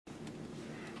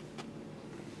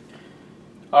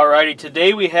Alrighty,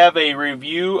 today we have a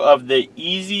review of the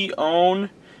EasyOwn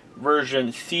version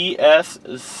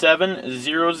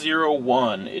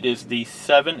CS7001. It is the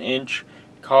 7-inch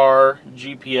car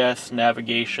GPS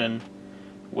navigation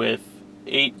with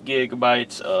 8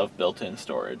 gigabytes of built-in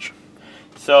storage.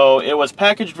 So it was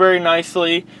packaged very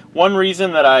nicely. One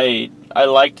reason that I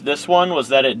liked this one was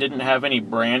that it didn't have any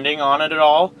branding on it at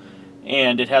all,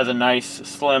 and it has a nice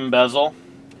slim bezel.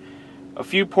 A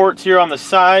few ports here on the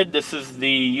side. This is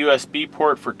the USB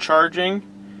port for charging,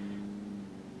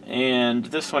 and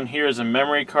this one here is a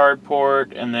memory card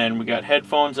port, and then we got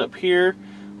headphones up here.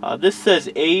 This says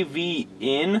AV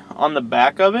in on the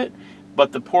back of it,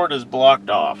 but the port is blocked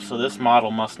off, so this model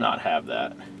must not have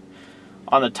that.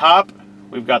 On the top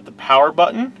we've got the power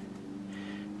button.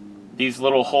 These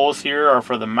little holes here are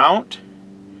for the mount.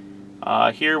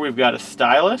 Here we've got a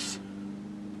stylus.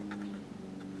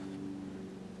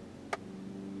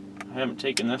 I haven't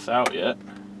taken this out yet.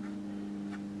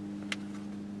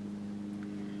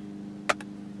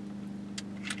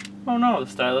 Oh no, the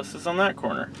stylus is on that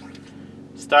corner.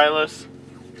 Stylus.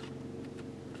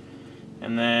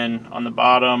 And then on the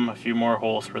bottom, a few more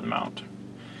holes for the mount.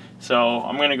 So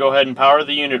I'm going to go ahead and power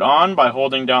the unit on by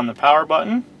holding down the power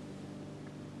button.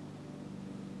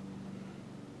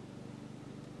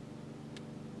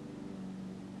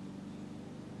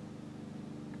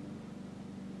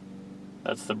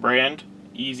 That's the brand,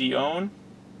 EasyOwn.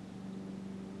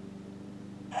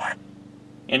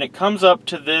 And it comes up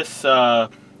to this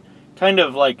kind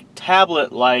of like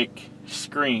tablet-like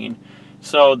screen.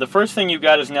 So the first thing you've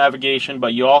got is navigation,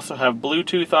 but you also have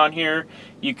Bluetooth on here.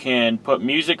 You can put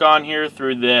music on here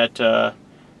through that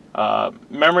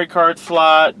memory card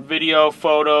slot, video,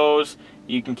 photos.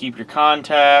 You can keep your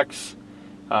contacts,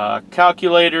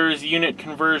 calculators, unit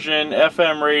conversion,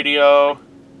 FM radio.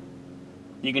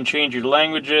 You can change your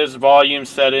languages, volume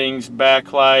settings,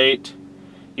 backlight.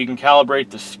 You can calibrate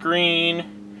the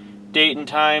screen, date and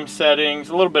time settings,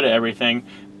 a little bit of everything.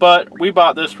 But we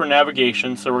bought this for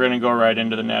navigation, so we're going to go right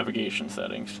into the navigation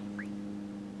settings.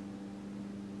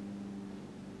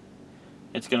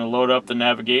 It's going to load up the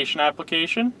navigation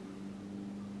application.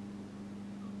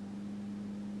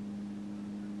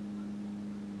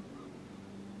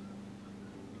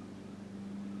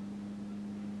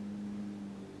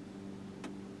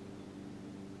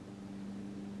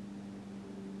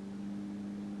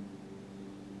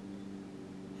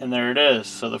 And there it is.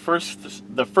 So the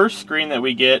first screen that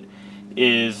we get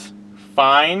is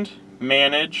Find,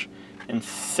 Manage, and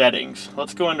Settings.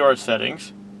 Let's go into our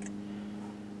settings.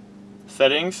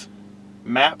 Settings,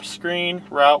 Map Screen,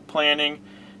 Route Planning,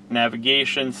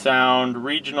 Navigation, Sound,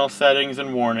 Regional Settings,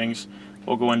 and Warnings.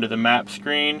 We'll go into the Map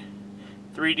Screen.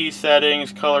 3D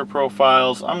Settings, Color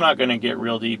Profiles. I'm not going to get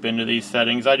real deep into these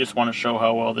settings. I just want to show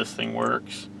how well this thing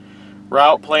works.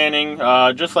 Route Planning,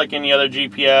 just like any other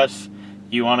GPS,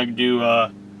 you want to do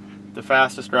the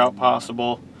fastest route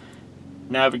possible.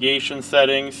 Navigation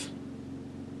settings,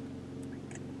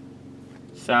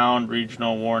 sound,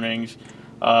 regional warnings,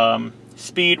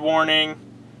 speed warning,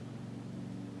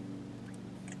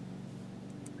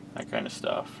 that kind of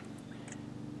stuff.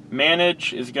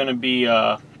 Manage is going to be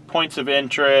points of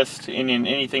interest in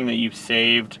anything that you've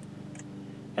saved.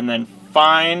 And then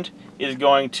Find is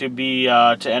going to be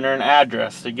to enter an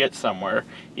address to get somewhere.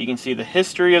 You can see the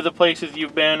history of the places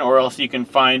you've been, or else you can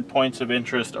find points of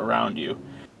interest around you.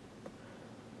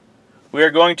 We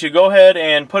are going to go ahead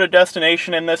and put a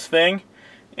destination in this thing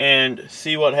and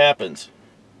see what happens.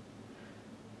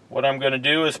 What I'm going to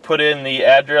do is put in the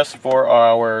address for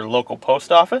our local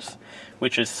post office,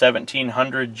 which is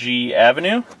 1700 G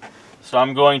Avenue. So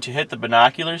I'm going to hit the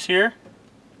binoculars here,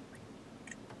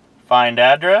 find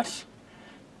address.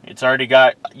 It's already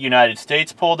got United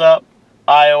States pulled up,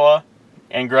 Iowa,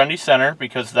 and Grundy Center,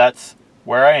 because that's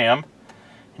where I am.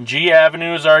 G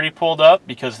Avenue is already pulled up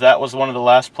because that was one of the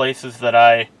last places that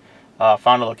I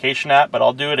found a location at, but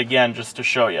I'll do it again just to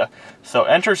show you. So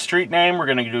enter street name, we're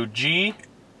going to do G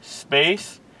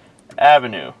space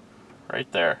Avenue,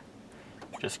 right there.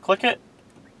 Just click it.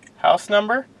 House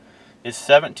number is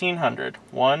 1700,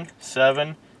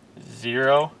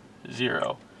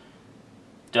 1700.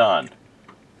 Done.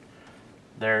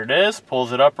 There it is,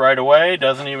 pulls it up right away,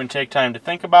 doesn't even take time to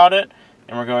think about it,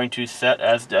 and we're going to set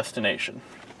as destination.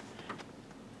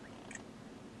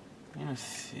 Let's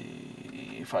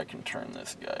see if I can turn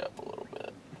this guy up a little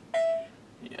bit.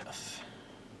 Yes.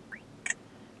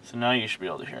 So now you should be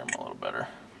able to hear him a little better.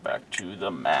 Back to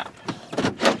the map.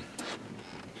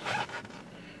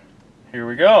 Here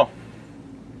we go.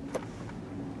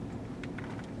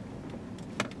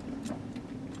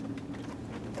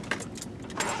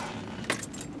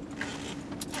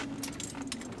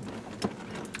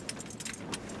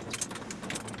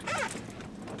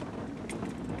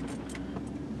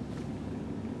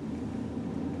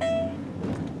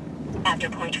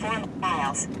 after 0.4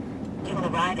 miles. You will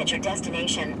arrive at your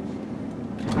destination.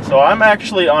 So I'm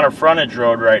actually on a frontage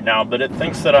road right now, but it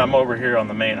thinks that I'm over here on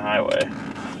the main highway.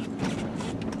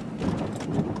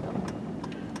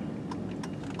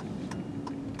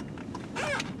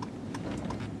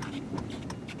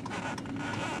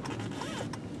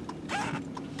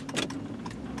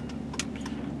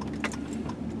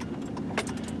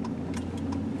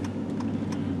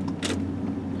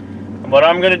 What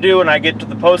I'm going to do when I get to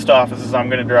the post office is I'm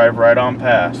going to drive right on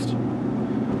past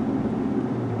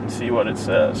and see what it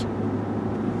says.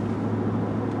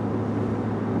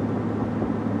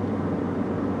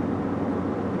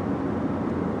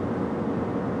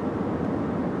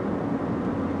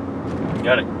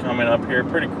 Got it coming up here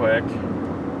pretty quick.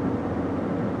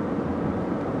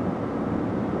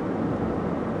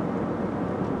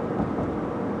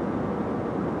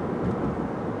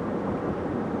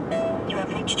 You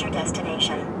have reached your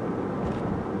destination.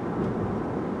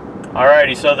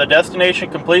 Alrighty, so the destination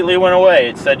completely went away.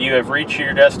 It said you have reached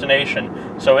your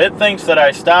destination. So it thinks that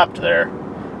I stopped there.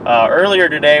 Earlier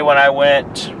today when I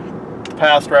went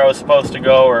past where I was supposed to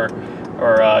go or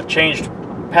changed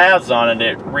paths on it,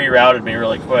 it rerouted me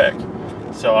really quick.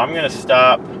 So I'm going to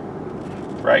stop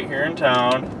right here in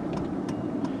town.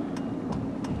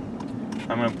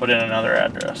 I'm going to put in another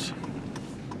address.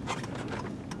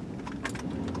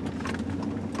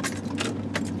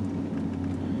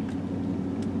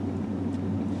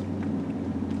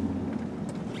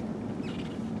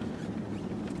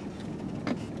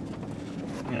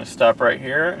 I'm going to stop right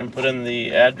here and put in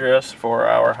the address for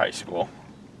our high school.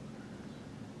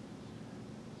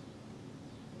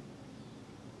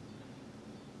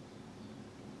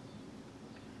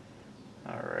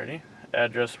 Alrighty,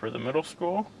 address for the middle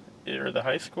school, or the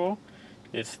high school,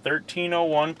 is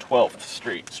 1301 12th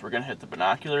Street. So we're going to hit the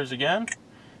binoculars again,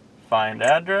 find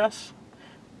address,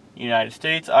 United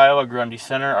States, Iowa, Grundy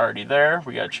Center, already there.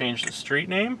 We got to change the street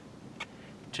name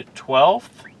to 12th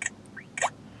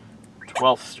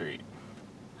Street.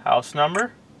 House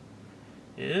number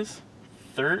is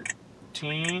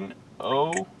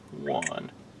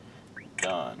 1301.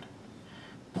 Done.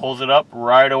 Pulls it up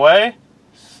right away.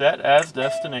 Set as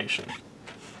destination.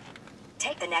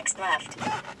 Take the next left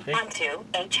onto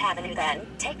H Avenue, then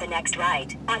take the next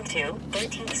right onto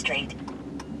 13th Street.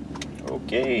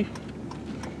 Okay.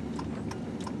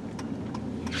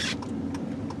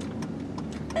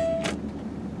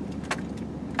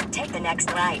 Take the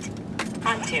next right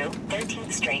onto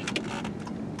 13th Street.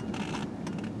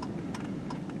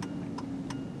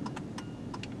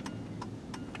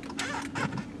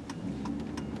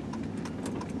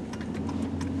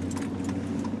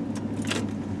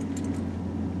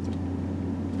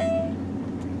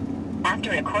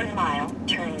 After a quarter mile,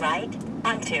 turn right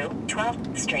onto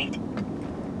 12th Street.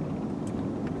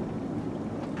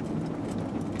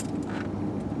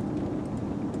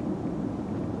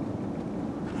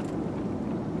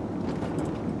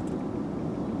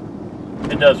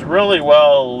 It does really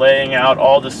well laying out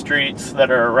all the streets that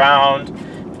are around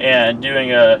and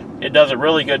it does a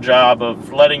really good job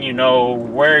of letting you know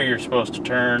where you're supposed to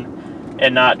turn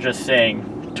and not just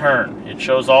saying turn. It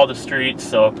shows all the streets,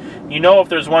 so you know if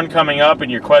there's one coming up and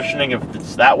you're questioning if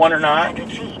it's that one or not.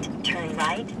 100 feet, turn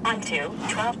right onto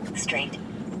 12th Street.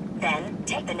 Then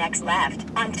take the next left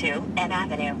onto M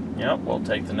Avenue. Yep, we'll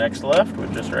take the next left,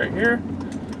 which is right here,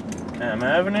 M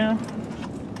Avenue.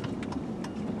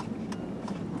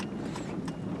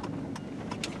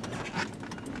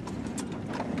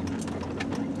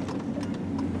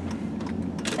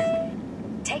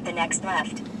 Take the next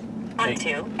left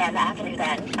onto M Avenue,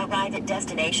 then arrive at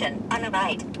destination on the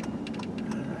right.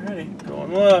 Alrighty,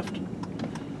 going left.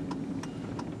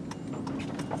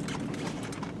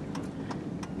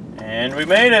 And we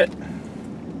made it.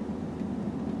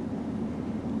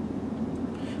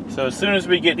 So as soon as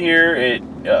we get here, it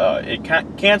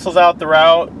cancels out the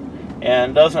route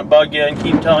and doesn't bug you and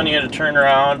keep telling you to turn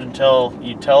around until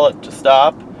you tell it to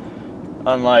stop,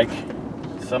 unlike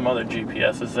some other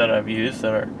GPSs that I've used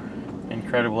that are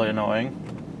incredibly annoying.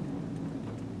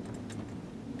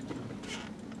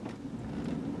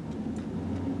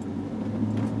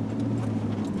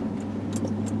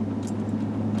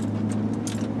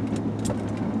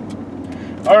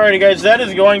 Alrighty guys, that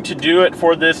is going to do it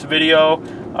for this video.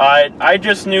 I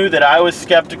just knew that I was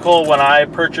skeptical when I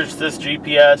purchased this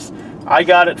GPS. I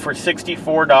got it for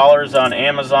 $64 on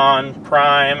Amazon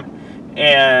Prime,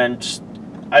 and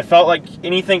I felt like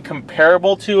anything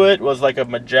comparable to it was like a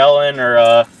Magellan or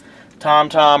a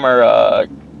TomTom or a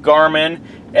Garmin,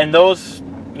 and those,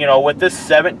 you know, with this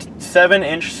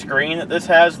 7-inch screen that this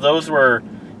has, those were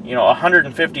you know,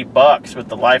 $150 with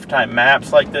the lifetime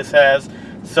maps like this has.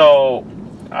 So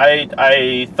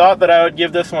I thought that I would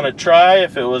give this one a try.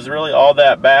 If it was really all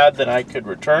that bad, then I could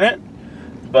return it.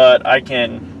 But I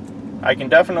can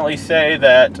definitely say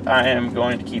that I am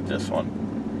going to keep this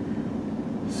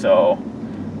one. So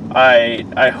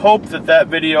I hope that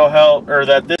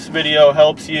this video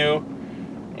helps you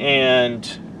and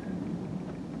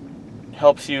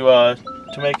helps you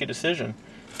to make a decision.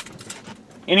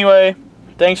 Anyway,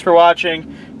 thanks for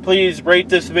watching. Please rate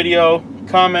this video,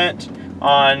 comment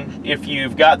on if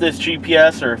you've got this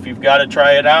GPS or if you've got to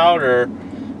try it out,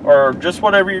 or just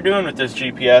whatever you're doing with this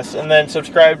GPS, and then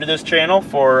subscribe to this channel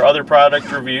for other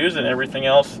product reviews and everything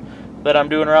else that I'm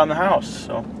doing around the house.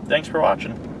 So thanks for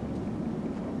watching.